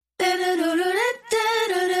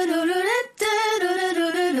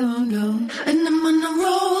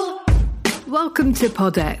Welcome to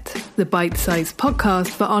Podette, the bite-sized podcast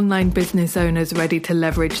for online business owners ready to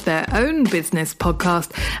leverage their own business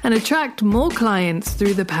podcast and attract more clients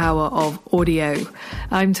through the power of audio.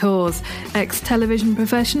 I'm Tors, ex-television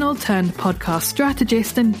professional turned podcast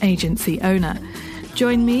strategist and agency owner.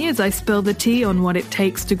 Join me as I spill the tea on what it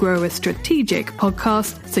takes to grow a strategic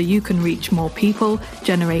podcast so you can reach more people,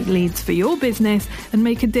 generate leads for your business, and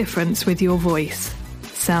make a difference with your voice.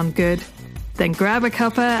 Sound good? Then grab a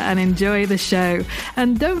cuppa and enjoy the show.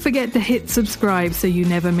 And don't forget to hit subscribe so you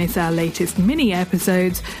never miss our latest mini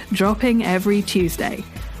episodes, dropping every Tuesday.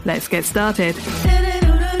 Let's get started.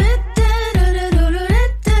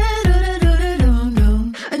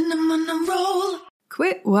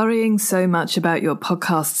 Quit worrying so much about your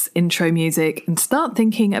podcast's intro music and start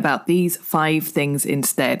thinking about these 5 things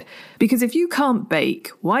instead. Because if you can't bake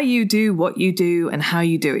why you do what you do and how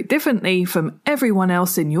you do it differently from everyone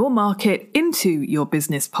else in your market into your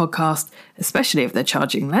business podcast, especially if they're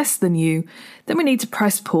charging less than you, then we need to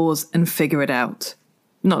press pause and figure it out.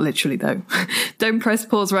 Not literally though. Don't press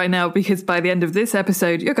pause right now because by the end of this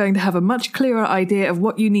episode, you're going to have a much clearer idea of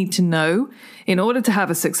what you need to know in order to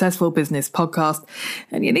have a successful business podcast,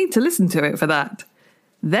 and you need to listen to it for that.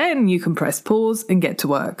 Then you can press pause and get to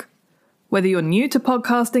work. Whether you're new to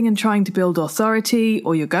podcasting and trying to build authority,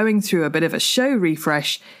 or you're going through a bit of a show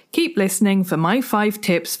refresh, keep listening for my 5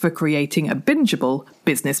 tips for creating a bingeable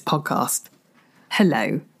business podcast.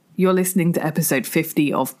 Hello. You're listening to episode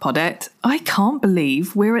 50 of Podette. I can't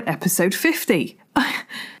believe we're at episode 50.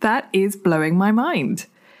 That is blowing my mind.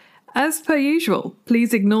 As per usual,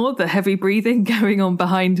 please ignore the heavy breathing going on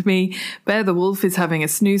behind me. Bear the Wolf is having a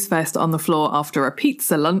snooze fest on the floor after a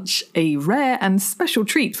pizza lunch, a rare and special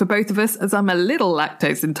treat for both of us as I'm a little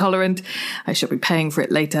lactose intolerant. I shall be paying for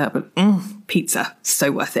it later, but pizza,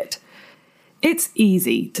 so worth it. It's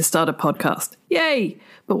easy to start a podcast. Yay!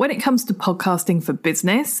 But when it comes to podcasting for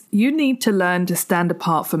business, you need to learn to stand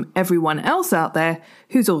apart from everyone else out there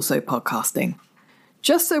who's also podcasting.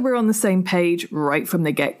 Just so we're on the same page right from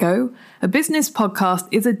the get-go, a business podcast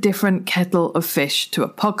is a different kettle of fish to a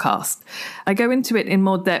podcast. I go into it in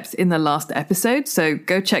more depth in the last episode, so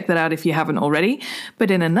go check that out if you haven't already.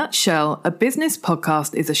 But in a nutshell, a business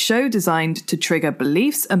podcast is a show designed to trigger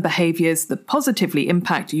beliefs and behaviors that positively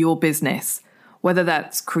impact your business. Whether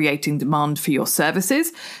that's creating demand for your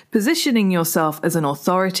services, positioning yourself as an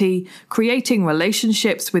authority, creating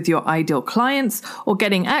relationships with your ideal clients, or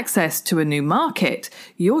getting access to a new market,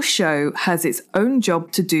 your show has its own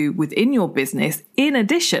job to do within your business in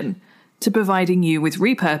addition to providing you with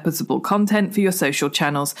repurposable content for your social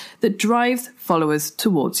channels that drives followers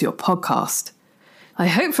towards your podcast. I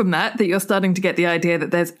hope from that you're starting to get the idea that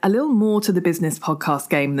there's a little more to the business podcast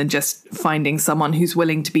game than just finding someone who's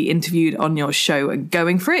willing to be interviewed on your show and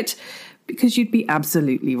going for it, because you'd be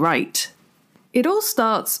absolutely right. It all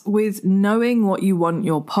starts with knowing what you want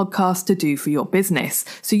your podcast to do for your business,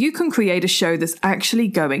 so you can create a show that's actually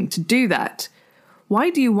going to do that. Why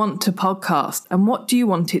do you want to podcast, and what do you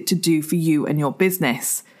want it to do for you and your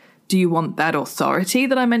business? Do you want that authority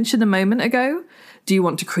that I mentioned a moment ago? Do you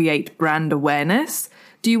want to create brand awareness?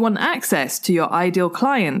 Do you want access to your ideal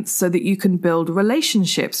clients so that you can build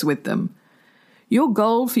relationships with them? Your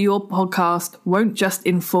goal for your podcast won't just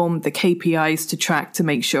inform the KPIs to track to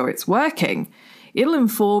make sure it's working. It'll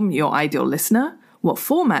inform your ideal listener, what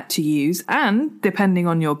format to use, and, depending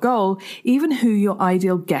on your goal, even who your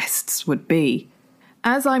ideal guests would be.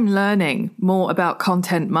 As I'm learning more about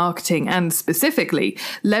content marketing and specifically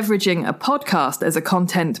leveraging a podcast as a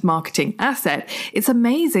content marketing asset, it's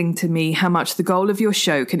amazing to me how much the goal of your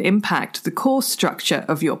show can impact the core structure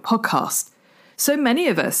of your podcast. So many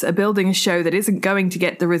of us are building a show that isn't going to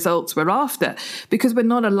get the results we're after because we're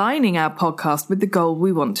not aligning our podcast with the goal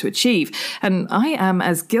we want to achieve. And I am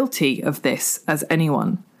as guilty of this as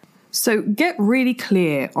anyone. So get really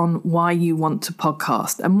clear on why you want to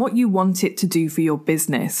podcast and what you want it to do for your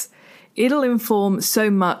business. It'll inform so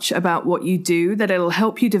much about what you do that it'll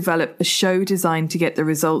help you develop a show designed to get the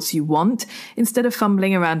results you want instead of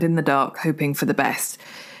fumbling around in the dark hoping for the best.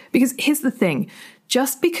 Because here's the thing,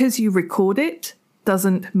 just because you record it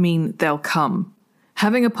doesn't mean they'll come.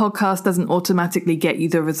 Having a podcast doesn't automatically get you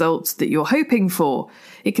the results that you're hoping for.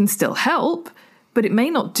 It can still help, but it may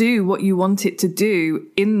not do what you want it to do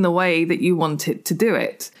in the way that you want it to do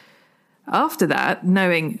it. After that,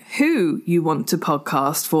 knowing who you want to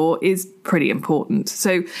podcast for is pretty important.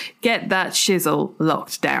 So get that shizzle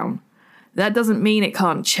locked down. That doesn't mean it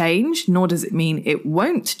can't change, nor does it mean it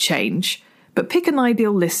won't change. But pick an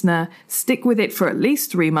ideal listener, stick with it for at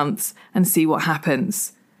least 3 months, and see what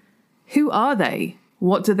happens. Who are they?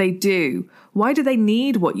 What do they do? Why do they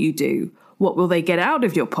need what you do? What will they get out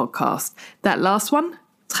of your podcast? That last one,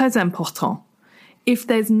 très important. If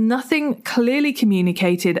there's nothing clearly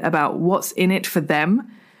communicated about what's in it for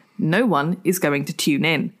them, no one is going to tune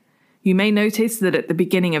in. You may notice that at the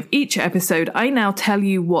beginning of each episode, I now tell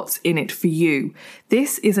you what's in it for you.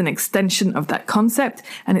 This is an extension of that concept,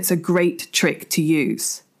 and it's a great trick to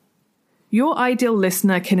use. Your ideal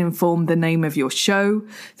listener can inform the name of your show,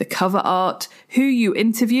 the cover art, who you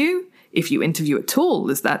interview, if you interview at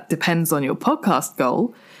all, as that depends on your podcast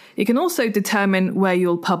goal. It can also determine where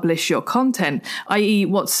you'll publish your content, i.e.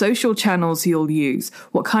 what social channels you'll use,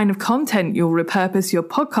 what kind of content you'll repurpose your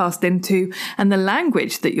podcast into, and the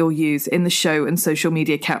language that you'll use in the show and social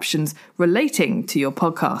media captions relating to your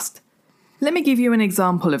podcast. Let me give you an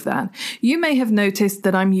example of that. You may have noticed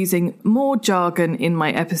that I'm using more jargon in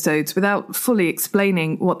my episodes without fully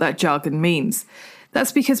explaining what that jargon means.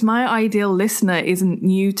 That's because my ideal listener isn't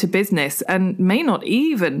new to business and may not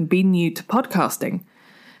even be new to podcasting.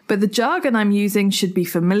 But the jargon I'm using should be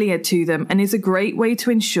familiar to them and is a great way to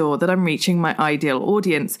ensure that I'm reaching my ideal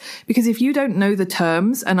audience. Because if you don't know the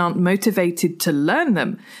terms and aren't motivated to learn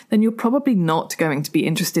them, then you're probably not going to be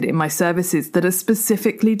interested in my services that are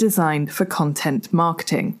specifically designed for content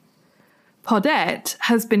marketing. Podette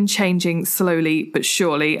has been changing slowly but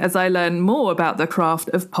surely as I learn more about the craft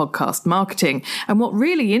of podcast marketing and what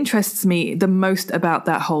really interests me the most about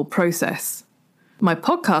that whole process. My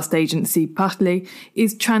podcast agency, Parler,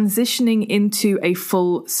 is transitioning into a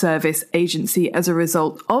full-service agency as a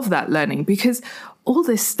result of that learning because all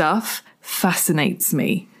this stuff fascinates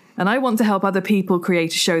me. And I want to help other people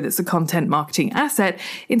create a show that's a content marketing asset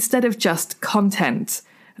instead of just content.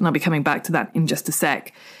 And I'll be coming back to that in just a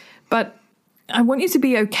sec. But I want you to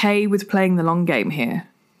be okay with playing the long game here.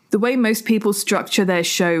 The way most people structure their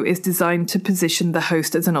show is designed to position the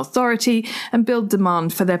host as an authority and build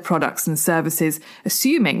demand for their products and services,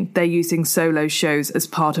 assuming they're using solo shows as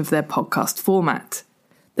part of their podcast format.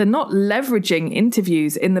 They're not leveraging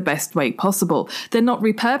interviews in the best way possible. They're not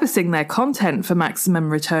repurposing their content for maximum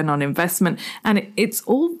return on investment, and it's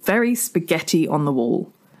all very spaghetti on the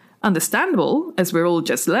wall. Understandable, as we're all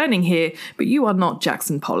just learning here, but you are not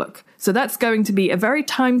Jackson Pollock. So that's going to be a very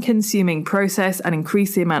time-consuming process and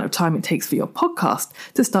increase the amount of time it takes for your podcast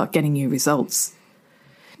to start getting you results.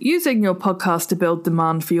 Using your podcast to build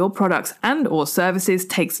demand for your products and or services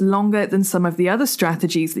takes longer than some of the other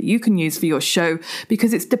strategies that you can use for your show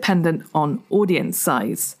because it's dependent on audience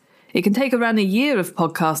size. It can take around a year of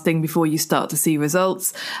podcasting before you start to see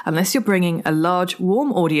results, unless you're bringing a large,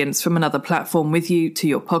 warm audience from another platform with you to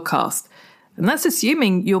your podcast. And that's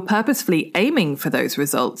assuming you're purposefully aiming for those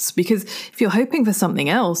results, because if you're hoping for something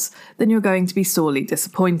else, then you're going to be sorely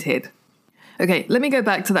disappointed. Okay, let me go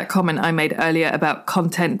back to that comment I made earlier about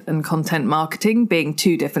content and content marketing being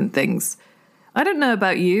two different things. I don't know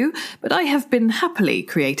about you, but I have been happily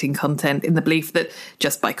creating content in the belief that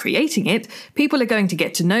just by creating it, people are going to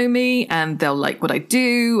get to know me and they'll like what I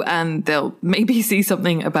do and they'll maybe see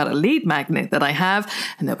something about a lead magnet that I have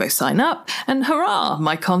and they'll go sign up and hurrah,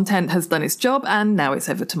 my content has done its job and now it's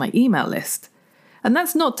over to my email list. And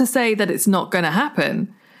that's not to say that it's not going to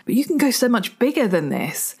happen, but you can go so much bigger than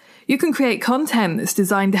this. You can create content that's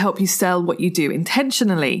designed to help you sell what you do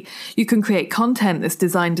intentionally. You can create content that's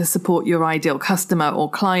designed to support your ideal customer or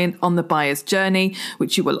client on the buyer's journey,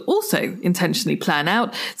 which you will also intentionally plan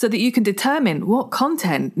out so that you can determine what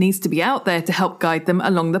content needs to be out there to help guide them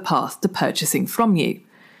along the path to purchasing from you.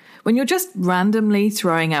 When you're just randomly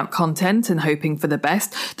throwing out content and hoping for the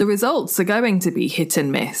best, the results are going to be hit and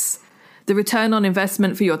miss. The return on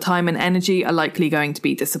investment for your time and energy are likely going to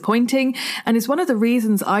be disappointing and is one of the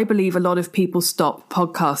reasons I believe a lot of people stop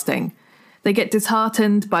podcasting. They get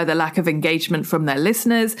disheartened by the lack of engagement from their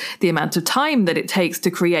listeners, the amount of time that it takes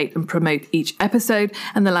to create and promote each episode,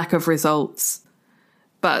 and the lack of results.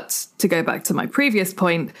 But to go back to my previous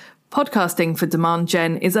point, podcasting for demand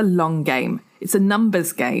gen is a long game. It's a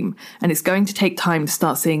numbers game, and it's going to take time to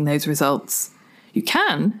start seeing those results. You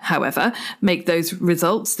can, however, make those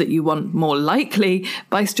results that you want more likely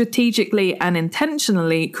by strategically and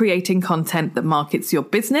intentionally creating content that markets your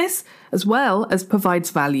business as well as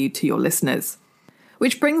provides value to your listeners.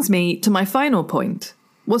 Which brings me to my final point.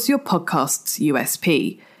 What's your podcast's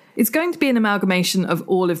USP? It's going to be an amalgamation of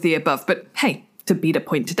all of the above, but hey, to beat a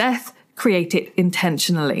point to death, create it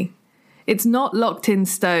intentionally. It's not locked in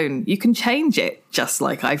stone. You can change it, just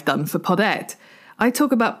like I've done for Podette. I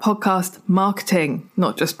talk about podcast marketing,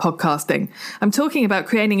 not just podcasting. I'm talking about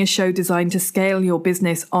creating a show designed to scale your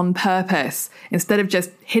business on purpose, instead of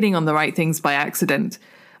just hitting on the right things by accident.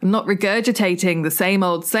 I'm not regurgitating the same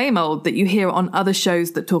old that you hear on other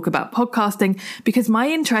shows that talk about podcasting, because my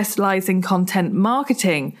interest lies in content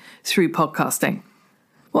marketing through podcasting.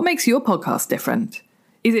 What makes your podcast different?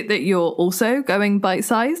 Is it that you're also going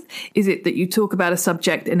bite-sized? Is it that you talk about a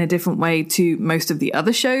subject in a different way to most of the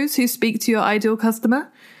other shows who speak to your ideal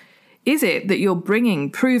customer? Is it that you're bringing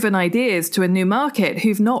proven ideas to a new market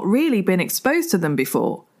who've not really been exposed to them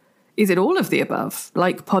before? Is it all of the above,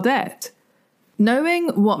 like Podette? Knowing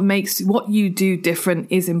what makes what you do different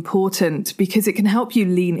is important because it can help you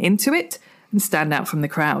lean into it and stand out from the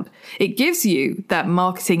crowd. It gives you that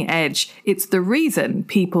marketing edge. It's the reason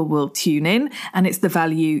people will tune in, and it's the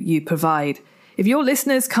value you provide. If your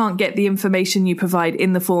listeners can't get the information you provide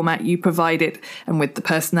in the format you provide it, and with the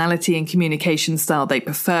personality and communication style they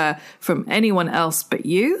prefer from anyone else but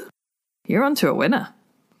you, you're onto a winner.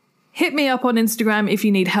 Hit me up on Instagram if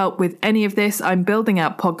you need help with any of this. I'm building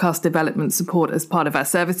out podcast development support as part of our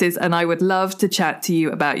services, and I would love to chat to you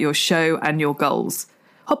about your show and your goals.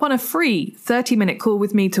 Hop on a free 30-minute call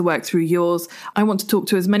with me to work through yours. I want to talk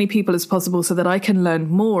to as many people as possible so that I can learn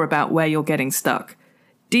more about where you're getting stuck.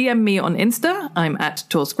 DM me on Insta, I'm at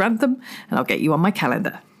Torsk Grantham, and I'll get you on my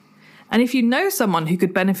calendar. And if you know someone who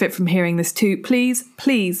could benefit from hearing this too, please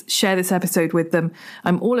share this episode with them.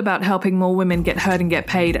 I'm all about helping more women get heard and get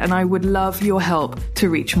paid, and I would love your help to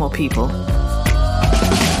reach more people.